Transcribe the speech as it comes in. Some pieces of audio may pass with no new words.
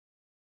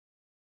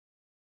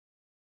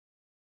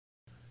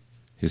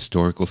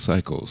Historical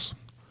cycles.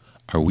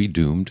 Are we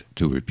doomed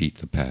to repeat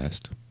the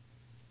past?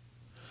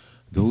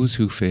 Those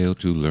who fail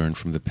to learn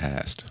from the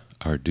past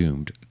are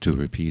doomed to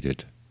repeat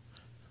it.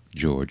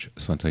 George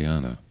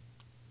Santayana.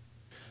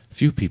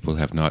 Few people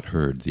have not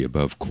heard the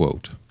above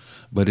quote,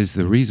 but is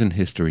the reason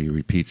history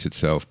repeats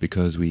itself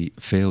because we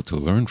fail to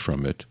learn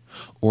from it,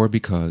 or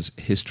because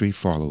history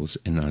follows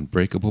an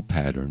unbreakable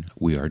pattern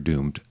we are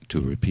doomed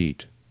to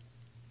repeat?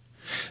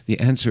 The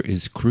answer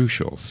is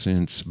crucial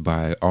since,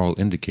 by all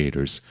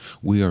indicators,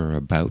 we are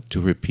about to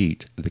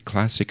repeat the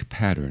classic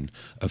pattern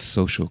of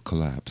social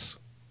collapse.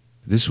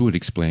 This would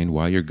explain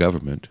why your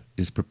government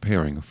is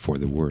preparing for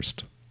the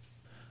worst.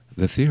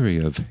 The theory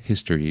of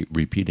history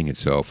repeating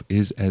itself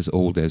is as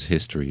old as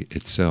history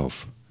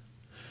itself.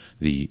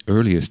 The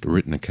earliest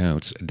written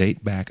accounts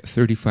date back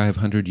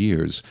 3,500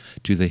 years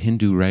to the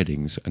Hindu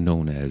writings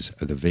known as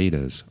the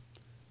Vedas.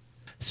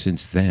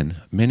 Since then,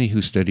 many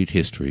who studied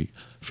history,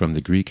 from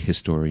the Greek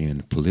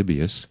historian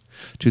Polybius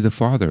to the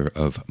father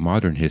of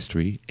modern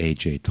history,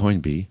 A.J.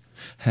 Toynbee,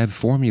 have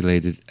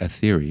formulated a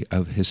theory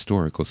of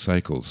historical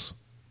cycles.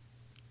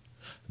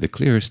 The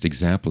clearest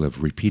example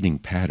of repeating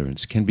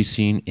patterns can be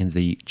seen in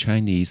the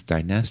Chinese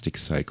dynastic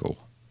cycle.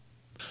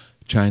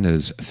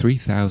 China's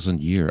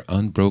 3,000-year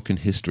unbroken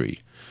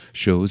history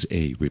shows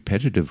a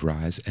repetitive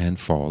rise and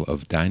fall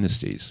of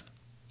dynasties.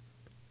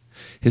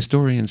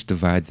 Historians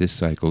divide this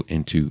cycle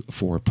into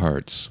 4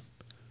 parts: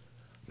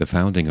 the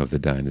founding of the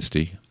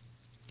dynasty,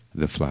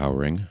 the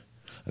flowering,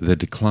 the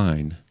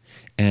decline,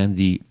 and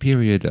the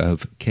period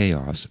of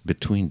chaos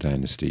between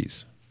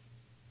dynasties.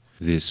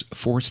 This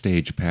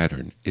 4-stage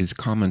pattern is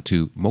common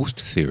to most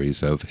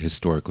theories of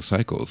historical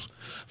cycles,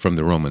 from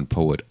the Roman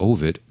poet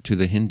Ovid to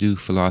the Hindu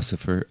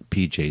philosopher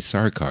P.J.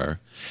 Sarkar,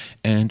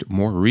 and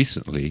more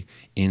recently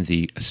in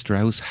the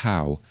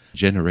Strauss-Howe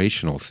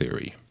generational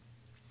theory.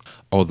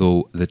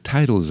 Although the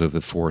titles of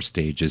the 4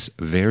 stages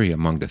vary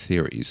among the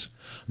theories,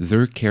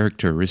 their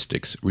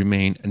characteristics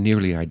remain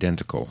nearly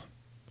identical.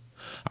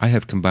 I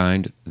have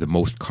combined the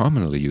most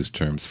commonly used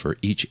terms for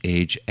each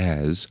age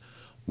as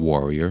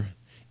warrior,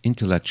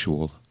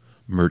 intellectual,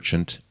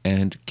 merchant,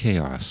 and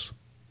chaos.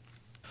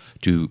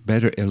 To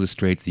better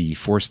illustrate the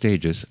 4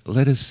 stages,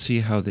 let us see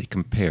how they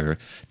compare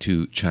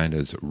to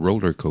China's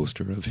roller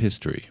coaster of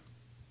history.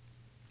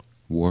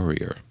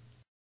 Warrior.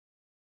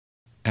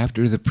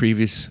 After the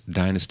previous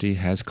dynasty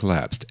has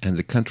collapsed and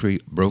the country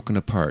broken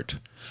apart,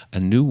 a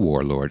new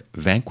warlord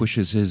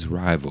vanquishes his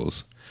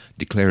rivals,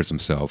 declares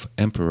himself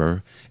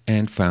emperor,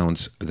 and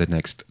founds the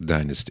next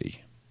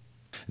dynasty.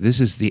 This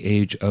is the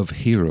age of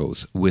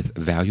heroes with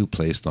value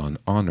placed on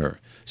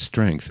honor,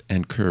 strength,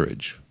 and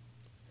courage.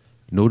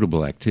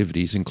 Notable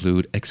activities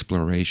include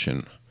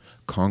exploration,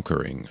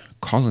 conquering,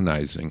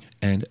 colonizing,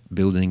 and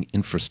building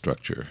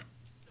infrastructure.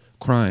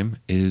 Crime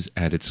is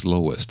at its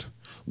lowest,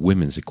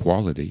 women's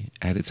equality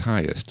at its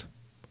highest.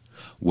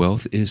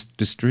 Wealth is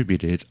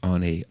distributed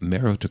on a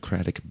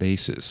meritocratic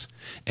basis,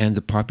 and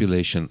the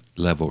population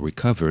level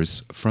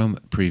recovers from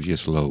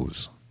previous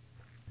lows.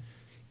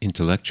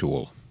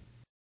 Intellectual.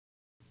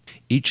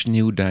 Each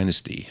new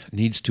dynasty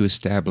needs to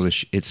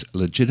establish its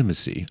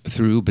legitimacy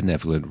through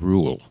benevolent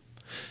rule,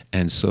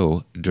 and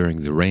so,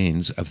 during the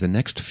reigns of the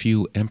next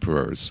few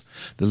emperors,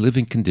 the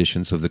living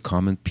conditions of the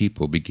common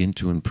people begin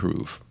to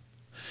improve.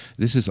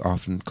 This is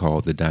often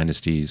called the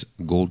dynasty's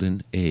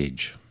golden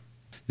age.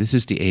 This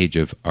is the age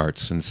of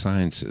arts and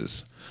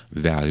sciences,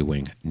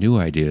 valuing new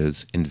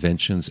ideas,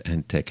 inventions,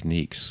 and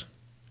techniques.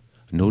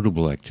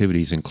 Notable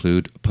activities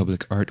include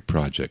public art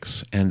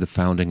projects and the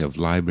founding of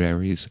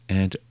libraries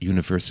and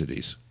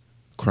universities.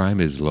 Crime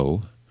is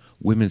low,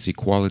 women's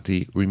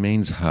equality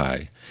remains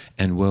high,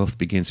 and wealth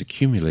begins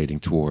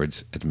accumulating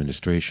towards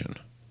administration.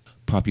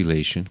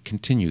 Population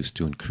continues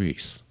to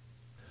increase.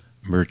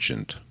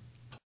 Merchant.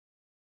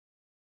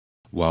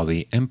 While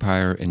the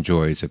empire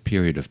enjoys a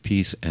period of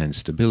peace and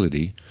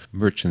stability,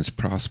 merchants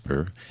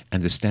prosper,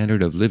 and the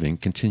standard of living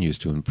continues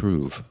to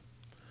improve.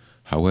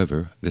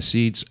 However, the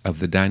seeds of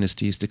the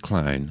dynasty's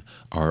decline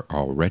are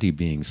already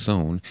being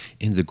sown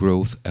in the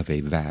growth of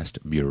a vast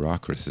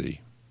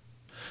bureaucracy.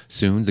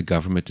 Soon the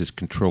government is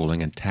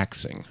controlling and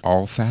taxing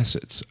all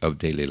facets of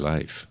daily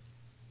life.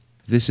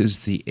 This is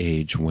the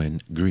age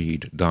when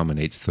greed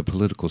dominates the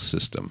political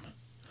system.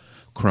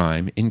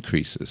 Crime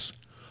increases.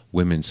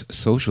 Women's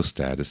social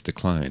status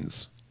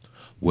declines.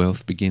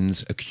 Wealth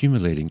begins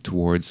accumulating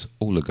towards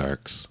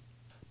oligarchs.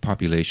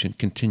 Population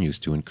continues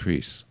to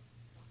increase.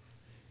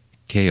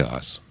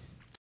 Chaos.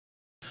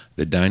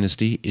 The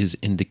dynasty is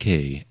in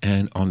decay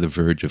and on the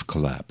verge of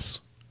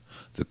collapse.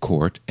 The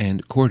court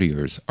and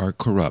courtiers are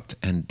corrupt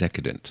and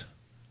decadent.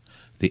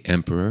 The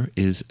emperor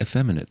is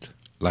effeminate,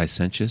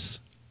 licentious,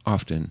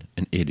 often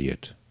an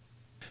idiot.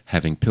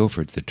 Having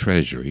pilfered the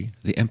treasury,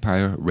 the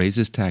empire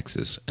raises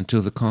taxes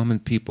until the common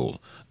people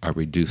are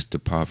reduced to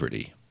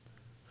poverty.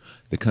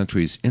 The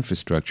country's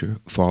infrastructure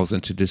falls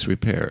into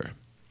disrepair.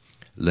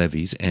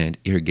 Levees and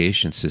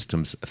irrigation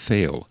systems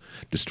fail,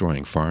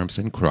 destroying farms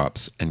and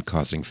crops and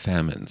causing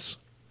famines.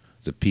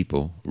 The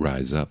people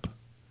rise up.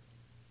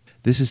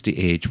 This is the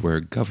age where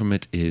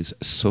government is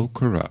so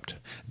corrupt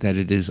that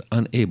it is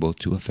unable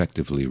to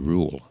effectively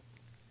rule.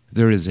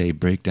 There is a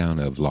breakdown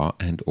of law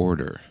and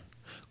order.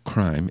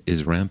 Crime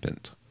is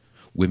rampant.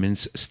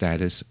 Women's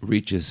status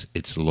reaches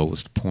its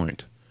lowest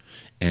point,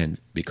 and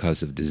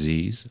because of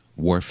disease,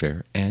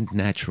 warfare, and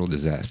natural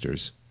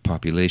disasters,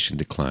 population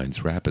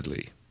declines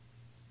rapidly.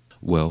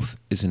 Wealth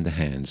is in the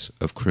hands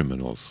of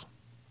criminals.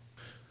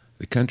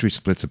 The country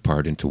splits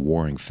apart into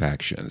warring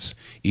factions,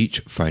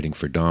 each fighting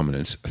for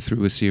dominance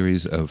through a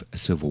series of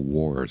civil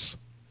wars.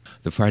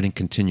 The fighting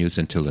continues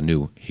until a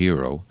new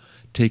hero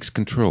takes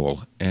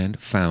control and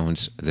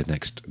founds the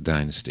next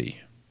dynasty.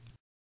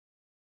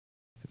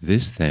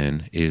 This,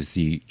 then, is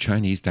the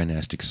Chinese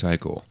dynastic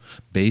cycle,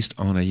 based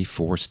on a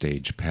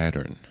four-stage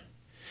pattern.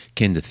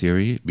 Can the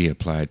theory be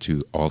applied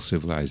to all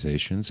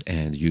civilizations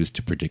and used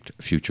to predict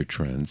future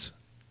trends?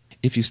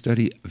 If you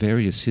study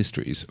various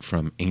histories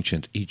from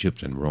ancient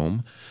Egypt and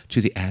Rome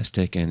to the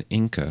Aztec and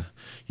Inca,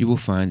 you will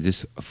find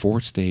this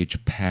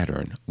four-stage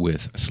pattern,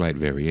 with slight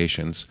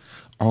variations,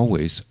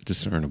 always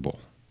discernible.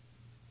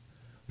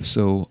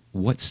 So,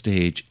 what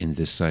stage in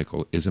this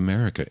cycle is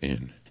America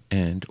in,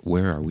 and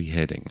where are we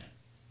heading?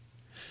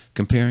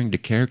 Comparing the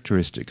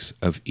characteristics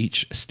of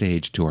each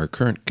stage to our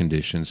current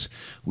conditions,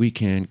 we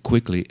can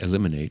quickly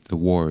eliminate the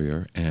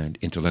warrior and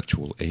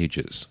intellectual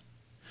ages.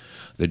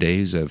 The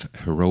days of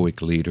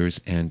heroic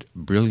leaders and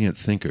brilliant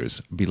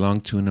thinkers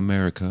belong to an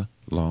America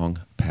long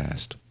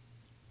past.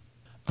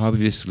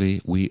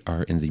 Obviously, we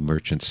are in the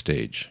merchant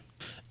stage,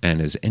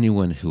 and as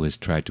anyone who has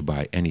tried to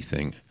buy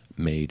anything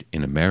made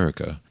in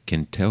America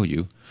can tell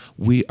you,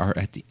 we are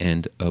at the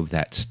end of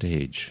that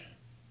stage.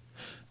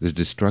 The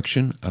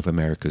destruction of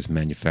America's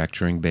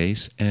manufacturing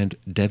base and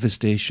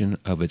devastation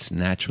of its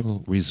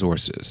natural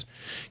resources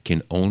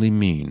can only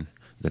mean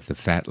that the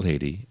fat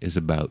lady is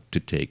about to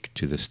take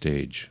to the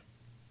stage.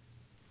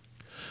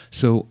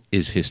 So,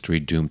 is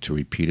history doomed to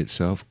repeat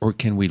itself, or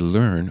can we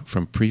learn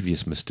from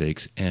previous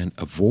mistakes and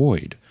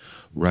avoid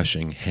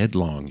rushing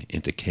headlong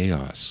into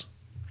chaos?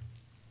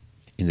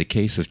 In the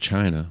case of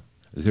China,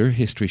 their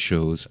history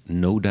shows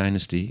no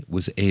dynasty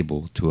was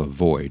able to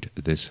avoid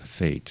this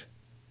fate.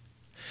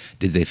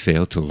 Did they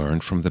fail to learn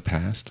from the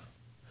past?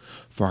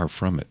 Far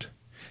from it.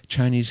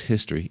 Chinese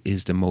history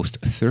is the most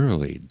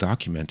thoroughly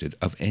documented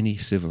of any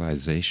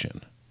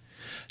civilization.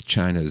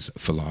 China's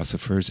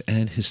philosophers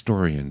and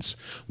historians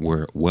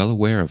were well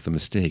aware of the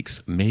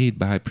mistakes made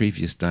by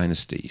previous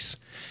dynasties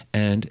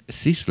and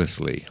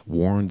ceaselessly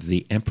warned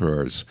the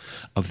emperors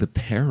of the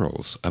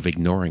perils of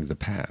ignoring the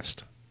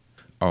past,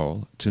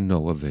 all to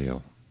no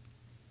avail.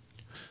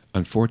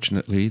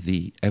 Unfortunately,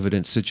 the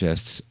evidence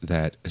suggests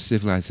that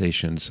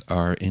civilizations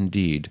are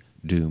indeed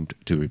doomed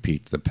to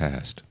repeat the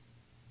past.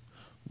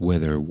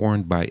 Whether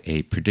warned by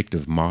a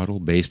predictive model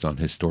based on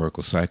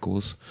historical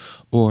cycles,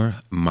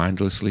 or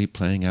mindlessly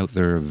playing out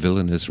their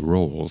villainous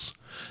roles,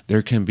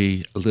 there can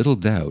be little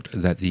doubt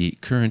that the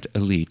current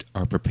elite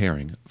are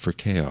preparing for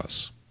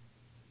chaos.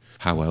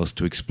 How else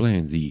to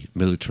explain the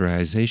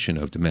militarization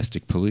of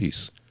domestic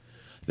police,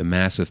 the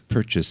massive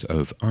purchase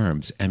of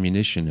arms,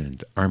 ammunition,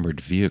 and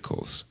armored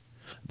vehicles,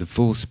 the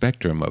full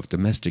spectrum of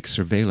domestic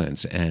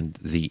surveillance, and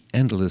the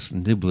endless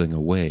nibbling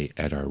away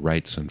at our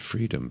rights and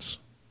freedoms?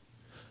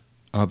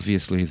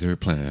 Obviously, their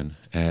plan,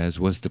 as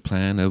was the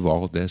plan of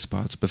all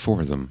despots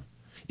before them,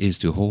 is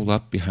to hole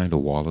up behind a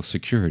wall of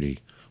security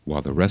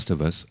while the rest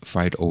of us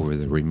fight over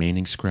the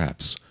remaining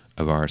scraps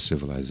of our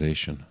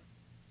civilization.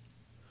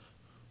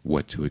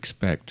 What to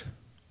expect?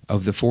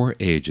 Of the four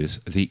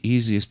ages, the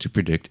easiest to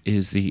predict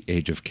is the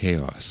age of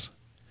chaos.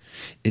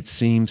 It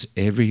seems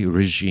every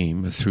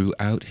regime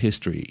throughout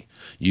history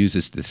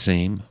uses the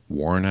same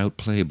worn-out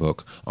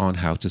playbook on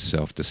how to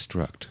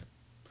self-destruct.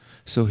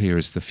 So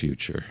here's the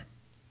future.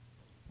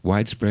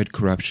 Widespread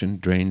corruption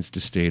drains the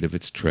state of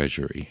its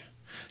treasury.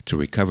 To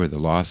recover the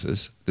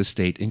losses, the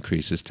state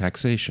increases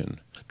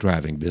taxation,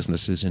 driving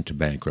businesses into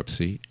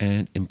bankruptcy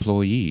and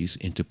employees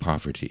into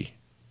poverty.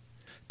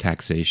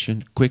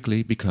 Taxation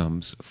quickly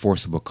becomes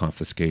forcible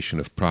confiscation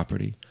of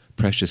property,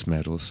 precious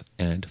metals,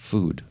 and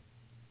food.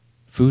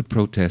 Food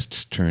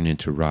protests turn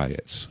into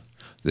riots.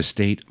 The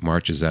state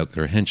marches out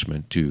their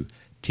henchmen to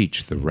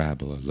teach the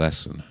rabble a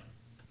lesson.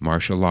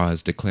 Martial law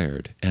is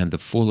declared, and the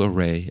full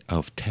array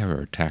of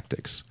terror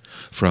tactics,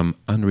 from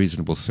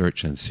unreasonable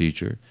search and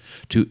seizure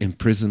to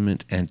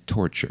imprisonment and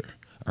torture,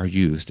 are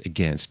used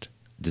against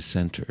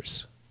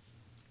dissenters.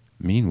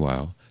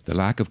 Meanwhile, the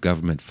lack of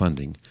government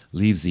funding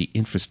leaves the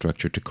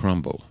infrastructure to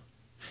crumble.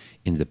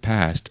 In the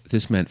past,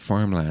 this meant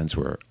farmlands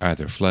were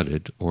either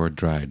flooded or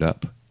dried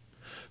up.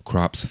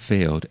 Crops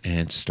failed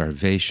and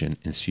starvation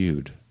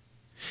ensued.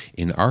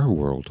 In our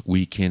world,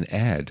 we can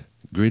add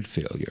grid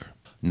failure,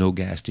 no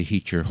gas to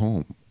heat your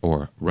home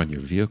or run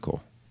your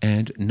vehicle,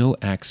 and no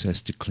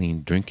access to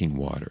clean drinking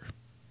water.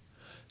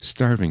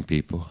 Starving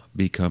people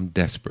become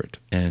desperate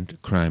and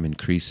crime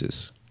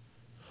increases.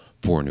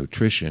 Poor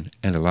nutrition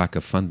and a lack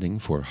of funding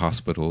for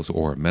hospitals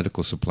or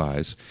medical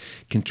supplies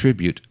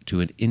contribute to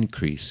an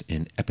increase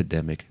in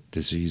epidemic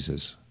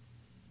diseases.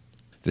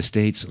 The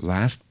state's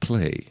last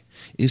play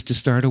is to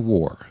start a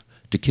war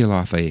to kill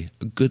off a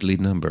goodly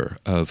number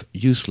of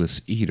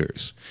useless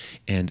eaters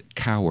and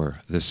cower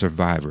the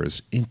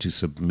survivors into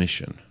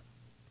submission.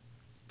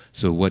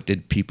 So what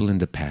did people in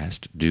the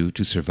past do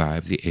to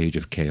survive the age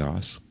of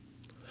chaos?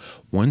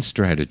 One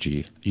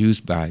strategy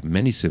used by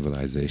many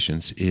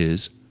civilizations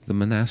is the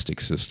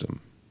monastic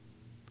system.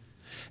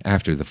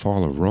 After the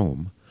fall of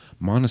Rome,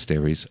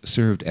 monasteries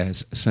served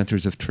as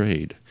centers of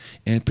trade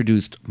and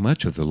produced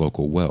much of the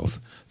local wealth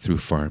through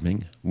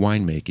farming,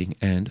 winemaking,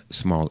 and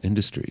small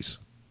industries.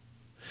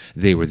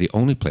 They were the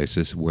only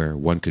places where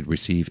one could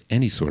receive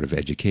any sort of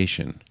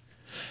education,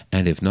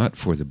 and if not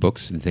for the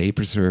books they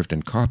preserved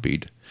and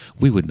copied,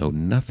 we would know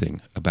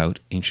nothing about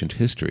ancient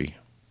history.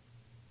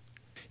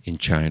 In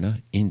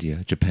China,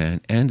 India, Japan,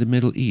 and the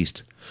Middle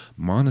East,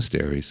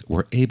 monasteries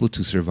were able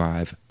to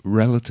survive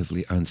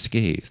relatively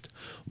unscathed,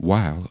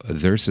 while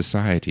their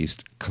societies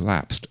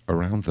collapsed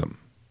around them.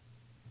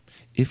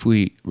 If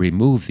we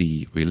remove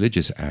the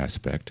religious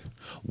aspect,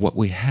 what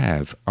we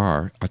have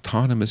are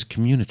autonomous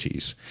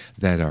communities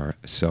that are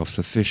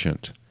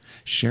self-sufficient,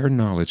 share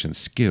knowledge and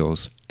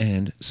skills,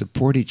 and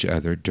support each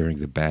other during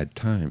the bad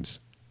times.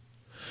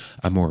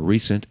 A more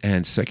recent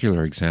and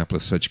secular example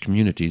of such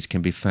communities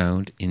can be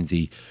found in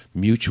the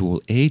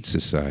mutual aid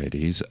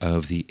societies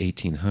of the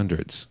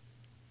 1800s.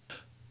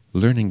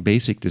 Learning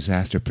basic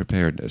disaster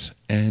preparedness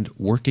and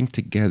working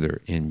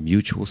together in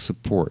mutual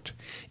support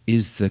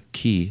is the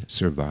key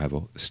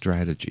survival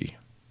strategy.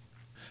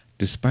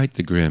 Despite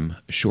the grim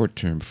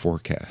short-term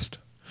forecast,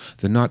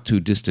 the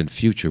not-too-distant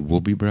future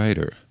will be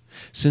brighter,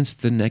 since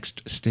the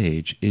next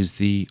stage is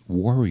the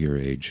warrior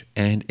age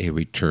and a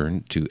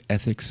return to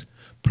ethics,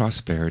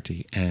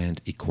 prosperity,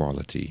 and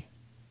equality.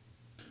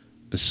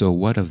 So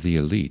what of the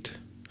elite?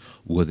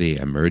 Will they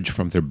emerge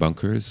from their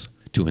bunkers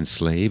to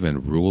enslave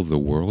and rule the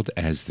world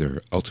as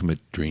their ultimate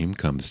dream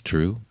comes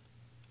true?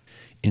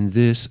 In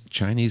this,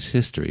 Chinese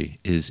history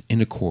is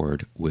in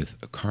accord with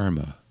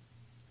karma.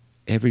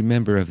 Every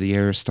member of the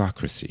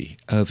aristocracy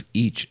of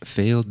each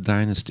failed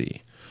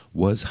dynasty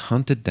was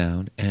hunted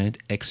down and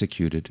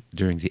executed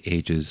during the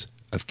ages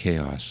of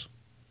chaos.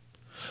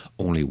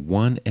 Only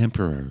one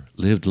emperor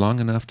lived long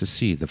enough to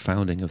see the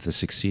founding of the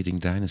succeeding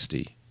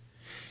dynasty,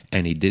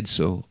 and he did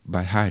so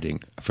by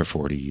hiding for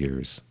 40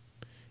 years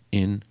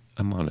in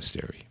a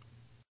monastery.